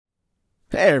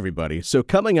Hey everybody, so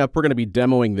coming up we're going to be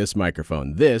demoing this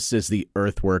microphone. This is the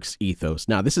Earthworks Ethos.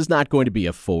 Now this is not going to be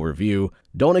a full review,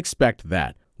 don't expect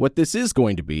that. What this is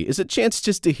going to be is a chance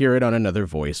just to hear it on another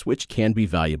voice, which can be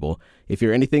valuable. If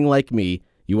you're anything like me,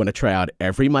 you want to try out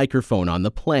every microphone on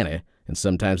the planet, and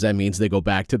sometimes that means they go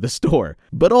back to the store.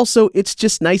 But also, it's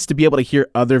just nice to be able to hear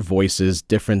other voices,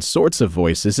 different sorts of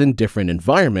voices in different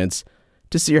environments,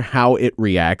 to see how it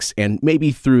reacts, and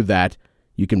maybe through that,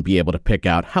 you can be able to pick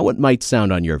out how it might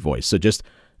sound on your voice. So just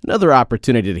another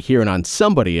opportunity to hear it on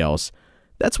somebody else.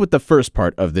 That's what the first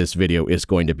part of this video is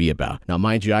going to be about. Now,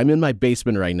 mind you, I'm in my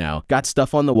basement right now. Got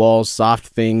stuff on the walls, soft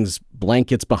things,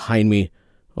 blankets behind me,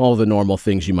 all the normal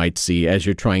things you might see as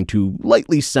you're trying to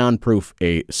lightly soundproof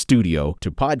a studio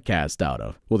to podcast out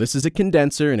of. Well, this is a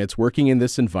condenser and it's working in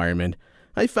this environment.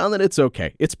 I found that it's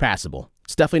okay. It's passable.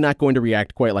 It's definitely not going to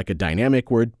react quite like a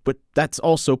dynamic word, but that's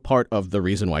also part of the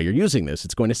reason why you're using this.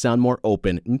 It's going to sound more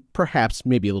open and perhaps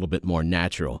maybe a little bit more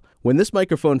natural. When this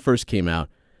microphone first came out,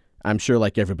 I'm sure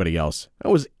like everybody else, I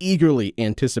was eagerly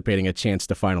anticipating a chance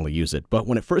to finally use it. But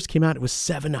when it first came out, it was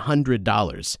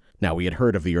 $700. Now, we had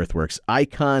heard of the Earthworks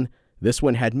Icon. This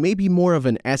one had maybe more of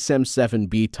an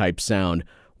SM7B type sound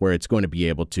where it's going to be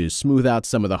able to smooth out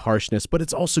some of the harshness, but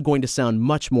it's also going to sound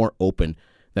much more open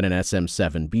than an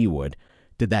SM7B would.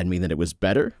 Did that mean that it was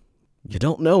better? You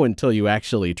don't know until you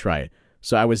actually try it.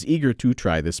 So I was eager to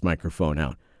try this microphone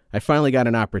out. I finally got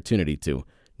an opportunity to.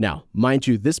 Now, mind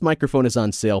you, this microphone is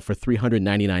on sale for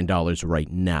 $399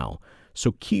 right now.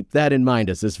 So keep that in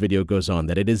mind as this video goes on,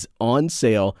 that it is on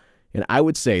sale, and I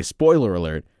would say, spoiler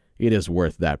alert, it is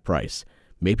worth that price.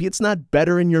 Maybe it's not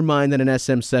better in your mind than an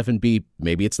SM7B,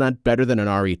 maybe it's not better than an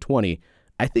RE20.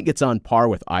 I think it's on par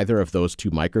with either of those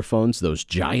two microphones, those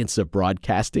giants of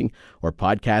broadcasting, or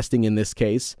podcasting in this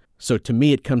case. So to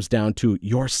me, it comes down to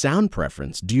your sound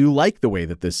preference. Do you like the way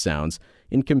that this sounds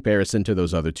in comparison to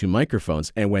those other two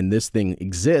microphones? And when this thing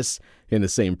exists in the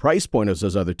same price point as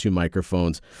those other two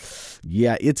microphones,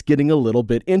 yeah, it's getting a little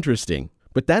bit interesting.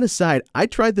 But that aside, I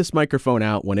tried this microphone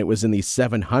out when it was in the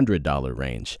 $700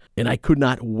 range, and I could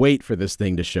not wait for this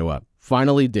thing to show up.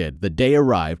 Finally did. The day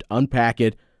arrived, unpack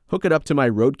it, hook it up to my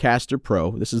Rodecaster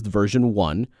Pro. This is the version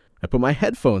 1. I put my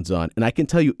headphones on, and I can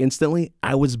tell you instantly,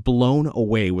 I was blown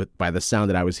away by the sound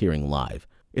that I was hearing live.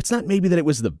 It's not maybe that it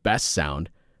was the best sound,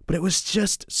 but it was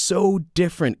just so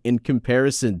different in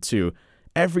comparison to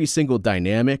every single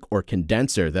dynamic or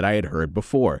condenser that I had heard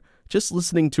before, just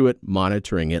listening to it,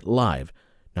 monitoring it live.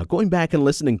 Now, going back and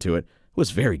listening to it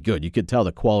was very good. You could tell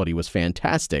the quality was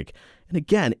fantastic. And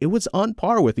again, it was on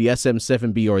par with the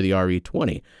SM7B or the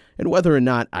RE20. And whether or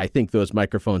not I think those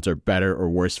microphones are better or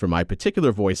worse for my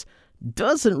particular voice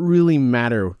doesn't really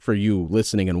matter for you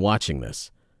listening and watching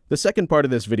this. The second part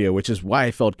of this video, which is why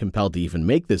I felt compelled to even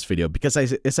make this video, because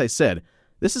as I said,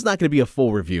 this is not going to be a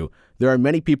full review. There are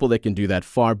many people that can do that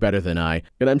far better than I,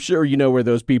 and I'm sure you know where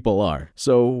those people are.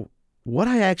 So what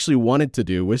I actually wanted to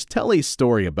do was tell a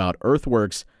story about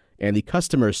Earthworks and the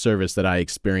customer service that I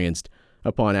experienced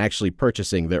upon actually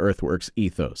purchasing the Earthworks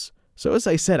Ethos. So as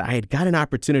I said, I had got an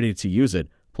opportunity to use it,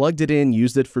 plugged it in,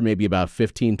 used it for maybe about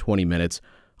 15-20 minutes,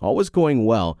 all was going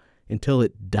well until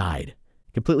it died,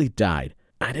 completely died.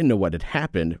 I didn't know what had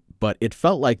happened, but it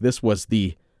felt like this was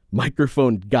the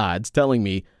microphone gods telling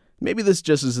me, maybe this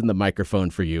just isn't the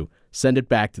microphone for you, send it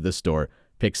back to the store,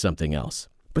 pick something else.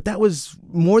 But that was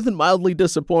more than mildly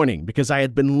disappointing because I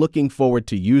had been looking forward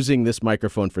to using this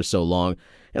microphone for so long,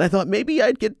 and I thought maybe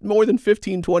I'd get more than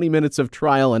 15-20 minutes of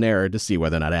trial and error to see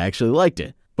whether or not I actually liked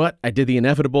it. But I did the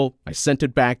inevitable. I sent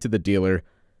it back to the dealer.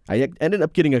 I ended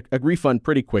up getting a refund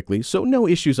pretty quickly, so no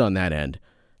issues on that end.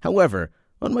 However,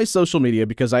 on my social media,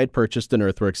 because I had purchased an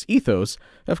Earthworks Ethos,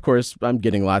 of course, I'm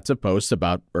getting lots of posts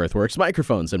about Earthworks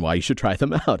microphones and why you should try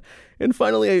them out. And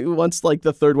finally, once like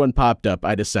the third one popped up,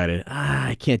 I decided,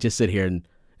 I can't just sit here and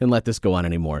let this go on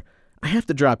anymore. I have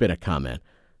to drop in a comment.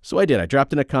 So I did. I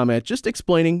dropped in a comment just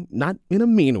explaining, not in a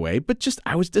mean way, but just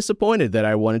I was disappointed that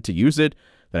I wanted to use it,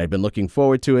 that I'd been looking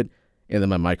forward to it, and then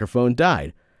my microphone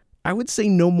died. I would say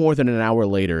no more than an hour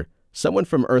later, someone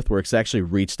from Earthworks actually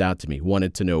reached out to me,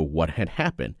 wanted to know what had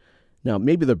happened. Now,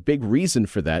 maybe the big reason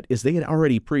for that is they had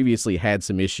already previously had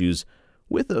some issues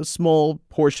with a small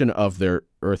portion of their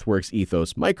Earthworks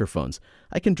Ethos microphones.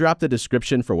 I can drop the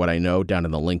description for what I know down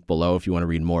in the link below if you want to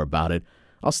read more about it.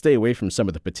 I'll stay away from some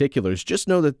of the particulars. Just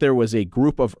know that there was a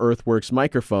group of Earthworks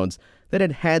microphones that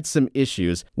had had some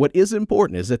issues. What is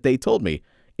important is that they told me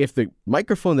if the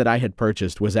microphone that I had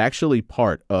purchased was actually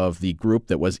part of the group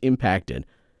that was impacted,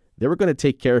 they were going to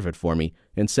take care of it for me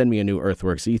and send me a new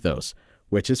Earthworks Ethos,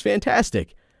 which is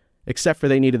fantastic, except for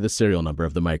they needed the serial number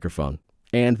of the microphone.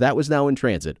 And that was now in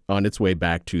transit on its way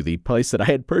back to the place that I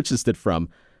had purchased it from,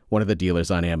 one of the dealers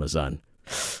on Amazon.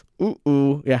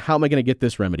 Yeah, how am I going to get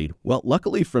this remedied? Well,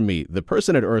 luckily for me, the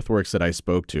person at Earthworks that I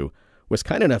spoke to was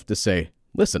kind enough to say,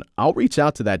 listen, I'll reach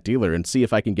out to that dealer and see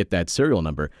if I can get that serial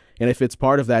number. And if it's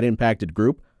part of that impacted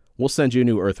group, we'll send you a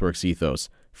new Earthworks Ethos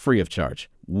free of charge.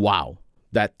 Wow.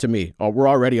 That, to me, we're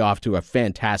already off to a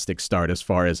fantastic start as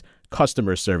far as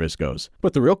customer service goes.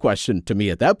 But the real question to me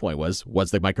at that point was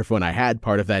the microphone I had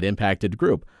part of that impacted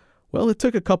group? Well, it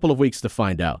took a couple of weeks to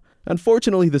find out.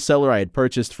 Unfortunately, the seller I had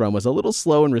purchased from was a little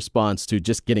slow in response to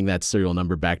just getting that serial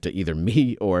number back to either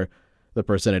me or the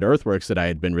person at Earthworks that I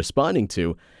had been responding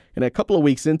to. And a couple of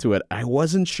weeks into it, I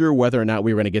wasn't sure whether or not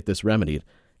we were going to get this remedied.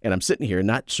 And I'm sitting here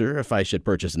not sure if I should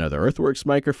purchase another Earthworks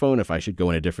microphone, if I should go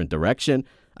in a different direction.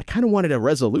 I kind of wanted a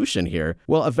resolution here.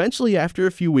 Well, eventually, after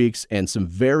a few weeks and some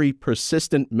very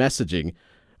persistent messaging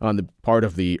on the part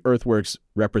of the Earthworks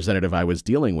representative I was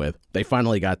dealing with, they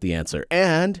finally got the answer.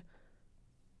 And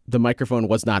the microphone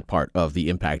was not part of the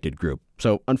impacted group.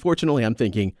 So unfortunately, I'm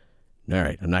thinking, all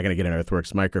right, I'm not going to get an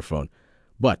Earthworks microphone.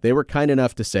 But they were kind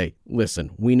enough to say,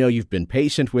 listen, we know you've been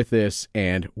patient with this,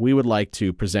 and we would like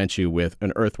to present you with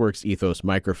an Earthworks Ethos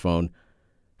microphone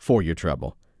for your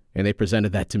trouble. And they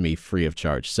presented that to me free of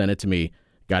charge. Sent it to me,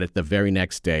 got it the very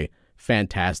next day.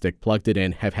 Fantastic, plugged it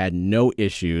in, have had no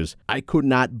issues. I could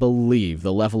not believe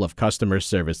the level of customer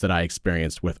service that I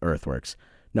experienced with Earthworks.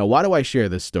 Now, why do I share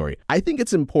this story? I think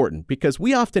it's important because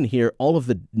we often hear all of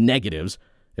the negatives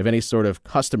of any sort of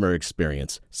customer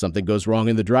experience. Something goes wrong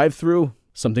in the drive-thru,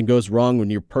 something goes wrong when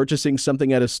you're purchasing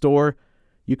something at a store,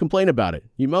 you complain about it,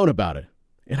 you moan about it.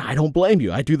 And I don't blame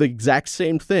you. I do the exact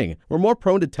same thing. We're more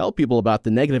prone to tell people about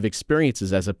the negative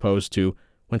experiences as opposed to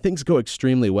when things go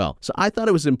extremely well. So I thought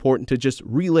it was important to just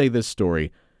relay this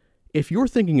story. If you're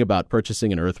thinking about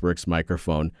purchasing an Earthworks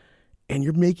microphone and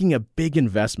you're making a big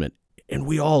investment, and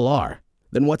we all are,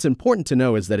 then what's important to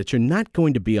know is that you're not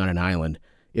going to be on an island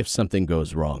if something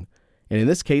goes wrong. And in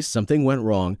this case, something went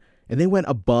wrong, and they went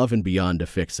above and beyond to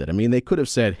fix it. I mean, they could have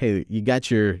said, hey, you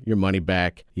got your money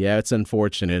back. Yeah, it's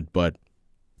unfortunate, but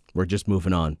we're just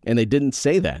moving on. And they didn't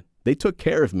say that. They took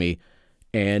care of me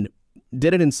and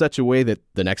did it in such a way that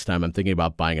the next time I'm thinking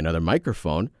about buying another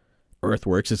microphone,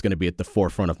 Earthworks is going to be at the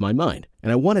forefront of my mind.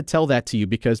 And I want to tell that to you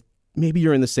because maybe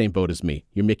you're in the same boat as me.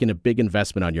 You're making a big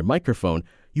investment on your microphone.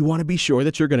 You want to be sure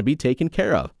that you're going to be taken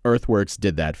care of. Earthworks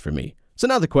did that for me. So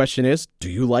now the question is, do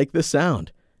you like the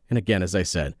sound? And again, as I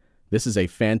said, this is a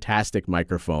fantastic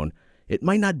microphone. It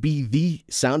might not be the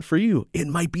sound for you. It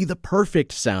might be the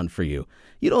perfect sound for you.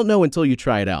 You don't know until you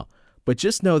try it out. But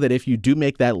just know that if you do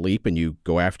make that leap and you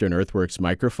go after an Earthworks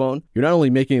microphone, you're not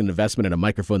only making an investment in a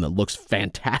microphone that looks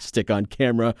fantastic on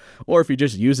camera, or if you're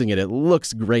just using it, it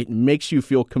looks great and makes you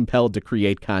feel compelled to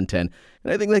create content.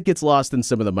 And I think that gets lost in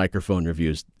some of the microphone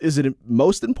reviews. Is it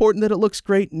most important that it looks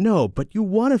great? No, but you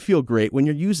want to feel great when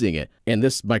you're using it. And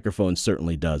this microphone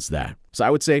certainly does that. So I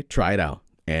would say try it out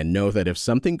and know that if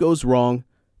something goes wrong,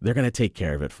 they're going to take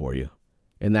care of it for you.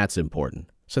 And that's important.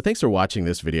 So thanks for watching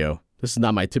this video. This is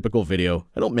not my typical video.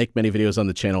 I don't make many videos on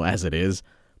the channel as it is,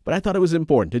 but I thought it was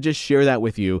important to just share that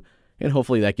with you, and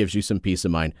hopefully that gives you some peace of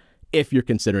mind if you're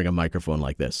considering a microphone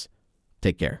like this.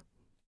 Take care.